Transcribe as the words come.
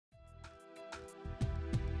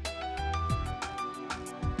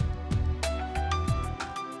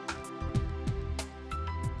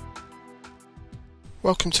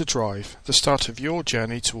Welcome to Drive, the start of your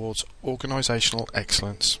journey towards organisational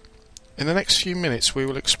excellence. In the next few minutes we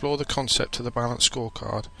will explore the concept of the balanced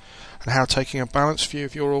scorecard and how taking a balanced view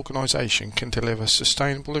of your organisation can deliver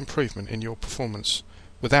sustainable improvement in your performance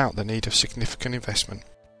without the need of significant investment.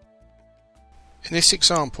 In this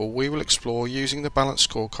example we will explore using the balanced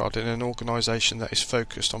scorecard in an organisation that is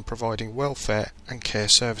focused on providing welfare and care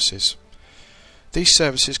services. These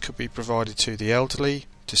services could be provided to the elderly,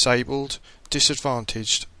 disabled,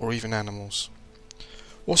 disadvantaged or even animals.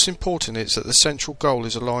 What's important is that the central goal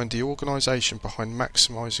is aligned the organisation behind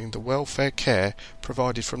maximising the welfare care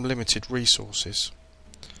provided from limited resources.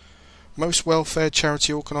 Most welfare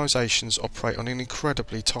charity organisations operate on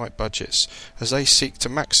incredibly tight budgets as they seek to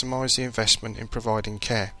maximise the investment in providing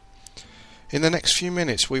care. In the next few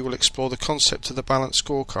minutes we will explore the concept of the balanced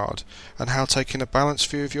scorecard and how taking a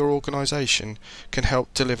balanced view of your organisation can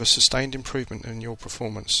help deliver sustained improvement in your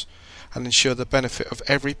performance and ensure the benefit of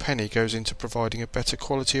every penny goes into providing a better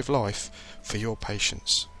quality of life for your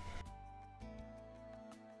patients.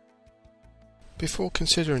 Before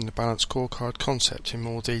considering the balanced scorecard concept in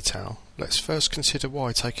more detail, let's first consider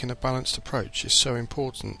why taking a balanced approach is so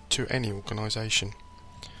important to any organisation.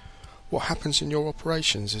 What happens in your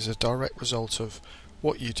operations is a direct result of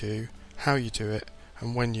what you do, how you do it,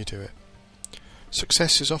 and when you do it.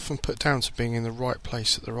 Success is often put down to being in the right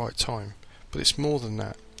place at the right time, but it's more than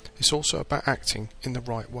that. It's also about acting in the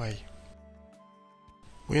right way.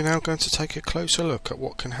 We are now going to take a closer look at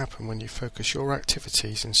what can happen when you focus your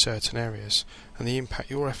activities in certain areas and the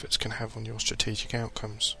impact your efforts can have on your strategic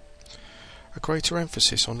outcomes. A greater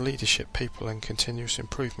emphasis on leadership, people and continuous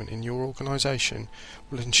improvement in your organisation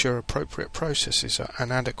will ensure appropriate processes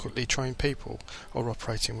and adequately trained people are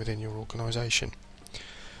operating within your organisation.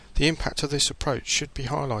 The impact of this approach should be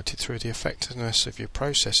highlighted through the effectiveness of your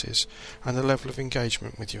processes and the level of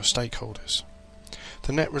engagement with your stakeholders.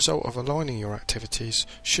 The net result of aligning your activities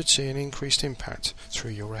should see an increased impact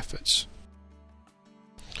through your efforts.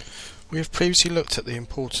 We have previously looked at the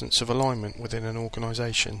importance of alignment within an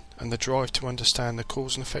organisation and the drive to understand the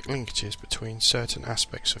cause and effect linkages between certain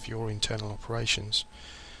aspects of your internal operations.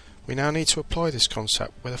 We now need to apply this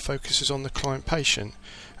concept where the focus is on the client-patient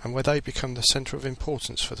and where they become the centre of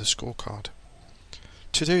importance for the scorecard.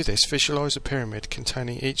 To do this, visualise a pyramid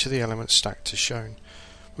containing each of the elements stacked as shown.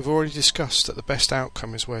 We've already discussed that the best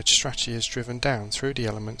outcome is where strategy is driven down through the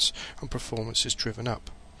elements and performance is driven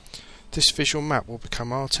up. This visual map will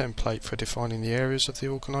become our template for defining the areas of the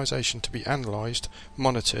organisation to be analysed,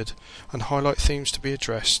 monitored and highlight themes to be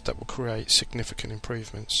addressed that will create significant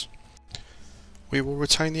improvements. We will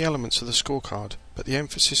retain the elements of the scorecard, but the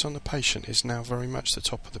emphasis on the patient is now very much the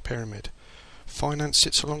top of the pyramid. Finance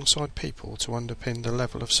sits alongside people to underpin the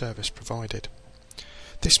level of service provided.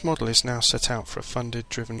 This model is now set out for a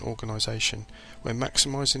funded-driven organisation, where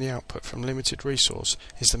maximising the output from limited resource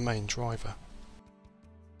is the main driver.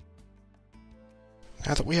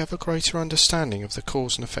 Now that we have a greater understanding of the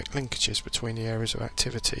cause and effect linkages between the areas of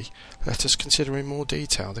activity, let us consider in more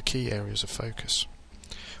detail the key areas of focus.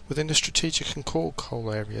 Within the strategic and core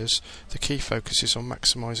goal areas, the key focus is on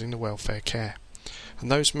maximising the welfare care,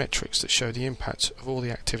 and those metrics that show the impact of all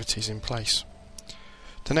the activities in place.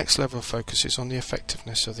 The next level of focus is on the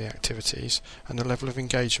effectiveness of the activities and the level of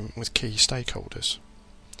engagement with key stakeholders.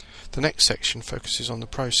 The next section focuses on the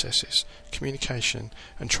processes, communication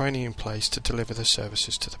and training in place to deliver the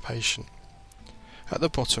services to the patient. At the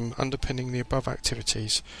bottom, underpinning the above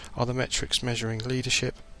activities, are the metrics measuring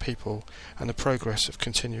leadership, people and the progress of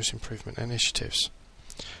continuous improvement initiatives.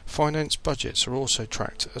 Finance budgets are also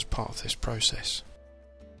tracked as part of this process.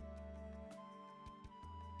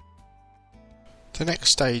 The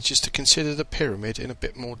next stage is to consider the pyramid in a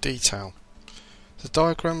bit more detail. The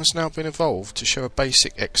diagram has now been evolved to show a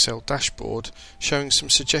basic Excel dashboard showing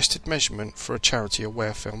some suggested measurement for a charity or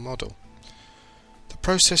welfare model. The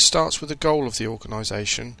process starts with the goal of the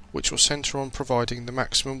organisation, which will centre on providing the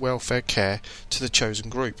maximum welfare care to the chosen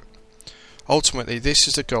group. Ultimately, this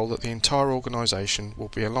is the goal that the entire organisation will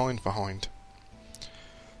be aligned behind.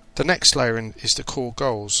 The next layer is the core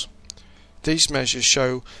goals. These measures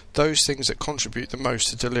show those things that contribute the most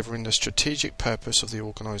to delivering the strategic purpose of the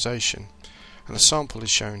organisation, and a sample is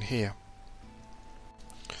shown here.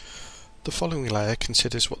 The following layer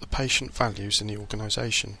considers what the patient values in the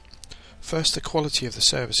organisation. First, the quality of the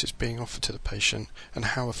services being offered to the patient and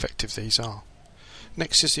how effective these are.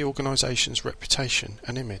 Next is the organisation's reputation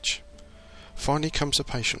and image. Finally comes the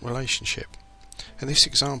patient relationship. In this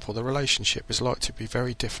example, the relationship is likely to be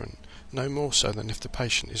very different, no more so than if the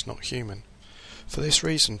patient is not human. For this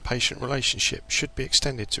reason, patient relationship should be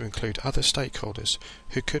extended to include other stakeholders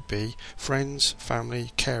who could be friends,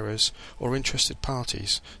 family, carers, or interested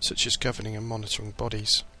parties such as governing and monitoring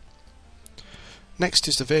bodies. Next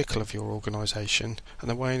is the vehicle of your organisation and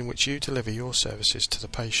the way in which you deliver your services to the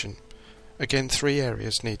patient. Again, 3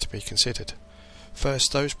 areas need to be considered.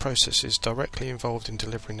 First, those processes directly involved in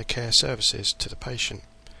delivering the care services to the patient.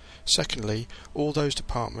 Secondly, all those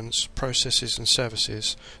departments, processes and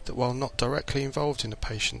services that, while not directly involved in the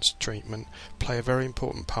patient's treatment, play a very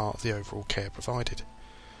important part of the overall care provided.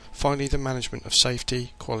 Finally, the management of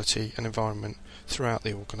safety, quality and environment throughout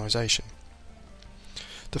the organisation.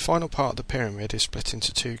 The final part of the pyramid is split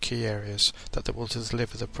into 2 key areas that will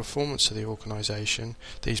deliver the performance of the organisation,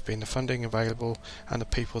 these being the funding available and the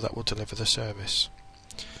people that will deliver the service.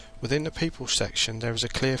 Within the people section there is a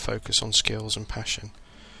clear focus on skills and passion.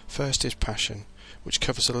 First is passion, which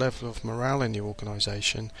covers the level of morale in the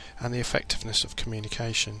organisation and the effectiveness of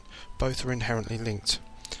communication. Both are inherently linked.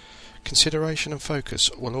 Consideration and focus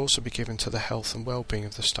will also be given to the health and well-being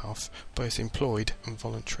of the staff, both employed and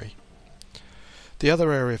voluntary. The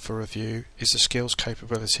other area for review is the skills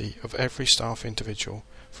capability of every staff individual,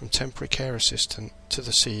 from temporary care assistant to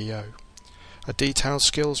the CEO. A detailed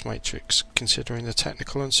skills matrix considering the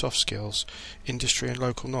technical and soft skills, industry and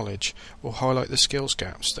local knowledge will highlight the skills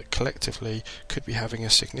gaps that collectively could be having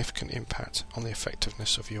a significant impact on the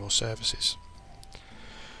effectiveness of your services.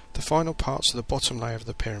 The final parts of the bottom layer of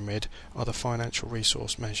the pyramid are the financial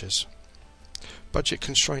resource measures. Budget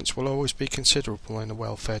constraints will always be considerable in a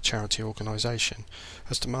welfare charity organisation,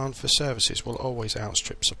 as demand for services will always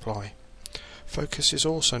outstrip supply. Focus is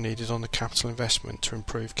also needed on the capital investment to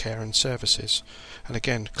improve care and services, and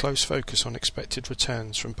again, close focus on expected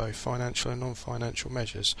returns from both financial and non-financial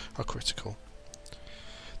measures are critical.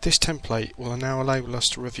 This template will now enable us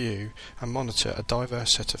to review and monitor a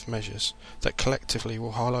diverse set of measures that collectively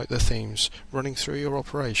will highlight the themes running through your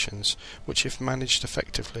operations, which if managed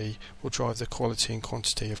effectively will drive the quality and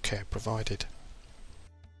quantity of care provided.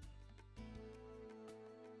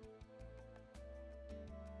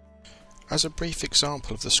 As a brief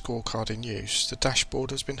example of the scorecard in use, the dashboard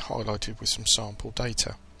has been highlighted with some sample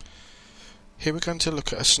data. Here we're going to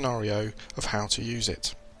look at a scenario of how to use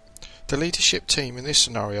it. The leadership team in this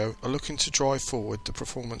scenario are looking to drive forward the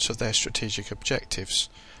performance of their strategic objectives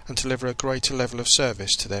and deliver a greater level of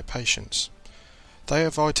service to their patients. They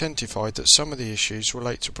have identified that some of the issues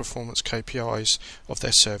relate to performance KPIs of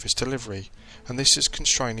their service delivery, and this is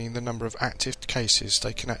constraining the number of active cases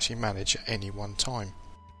they can actually manage at any one time.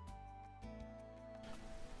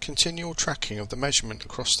 Continual tracking of the measurement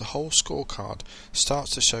across the whole scorecard starts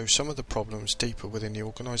to show some of the problems deeper within the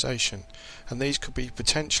organisation, and these could be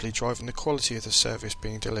potentially driving the quality of the service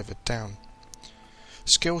being delivered down.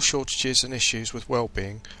 Skill shortages and issues with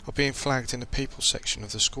well-being are being flagged in the people section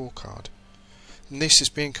of the scorecard, and this is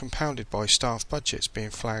being compounded by staff budgets being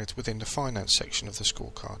flagged within the finance section of the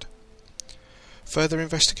scorecard. Further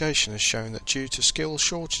investigation has shown that due to skill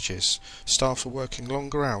shortages, staff are working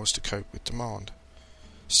longer hours to cope with demand.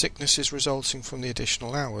 Sickness is resulting from the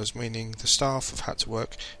additional hours, meaning the staff have had to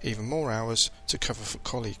work even more hours to cover for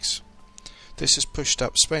colleagues. This has pushed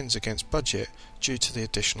up spends against budget due to the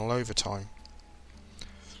additional overtime.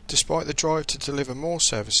 Despite the drive to deliver more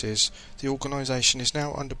services, the organisation is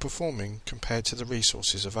now underperforming compared to the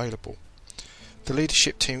resources available. The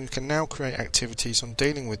leadership team can now create activities on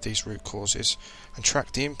dealing with these root causes and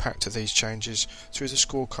track the impact of these changes through the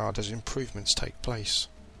scorecard as improvements take place.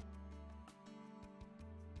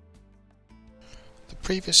 The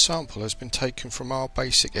previous sample has been taken from our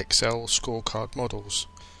basic Excel scorecard models.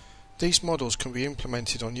 These models can be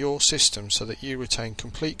implemented on your system so that you retain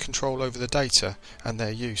complete control over the data and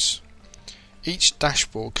their use. Each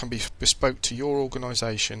dashboard can be bespoke to your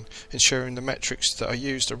organisation, ensuring the metrics that are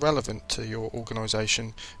used are relevant to your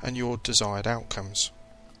organisation and your desired outcomes.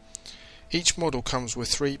 Each model comes with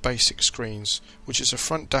 3 basic screens, which is a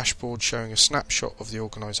front dashboard showing a snapshot of the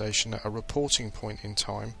organisation at a reporting point in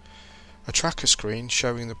time, a tracker screen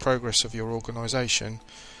showing the progress of your organisation,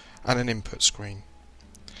 and an input screen.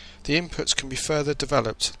 The inputs can be further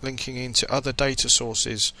developed, linking into other data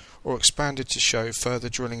sources, or expanded to show further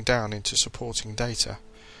drilling down into supporting data.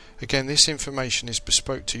 Again, this information is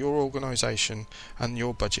bespoke to your organisation and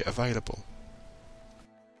your budget available.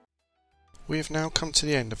 We have now come to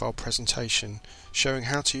the end of our presentation, showing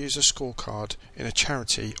how to use a scorecard in a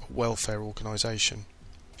charity or welfare organisation.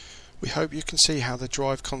 We hope you can see how the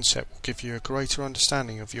drive concept will give you a greater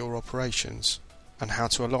understanding of your operations and how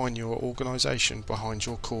to align your organisation behind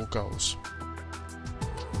your core goals.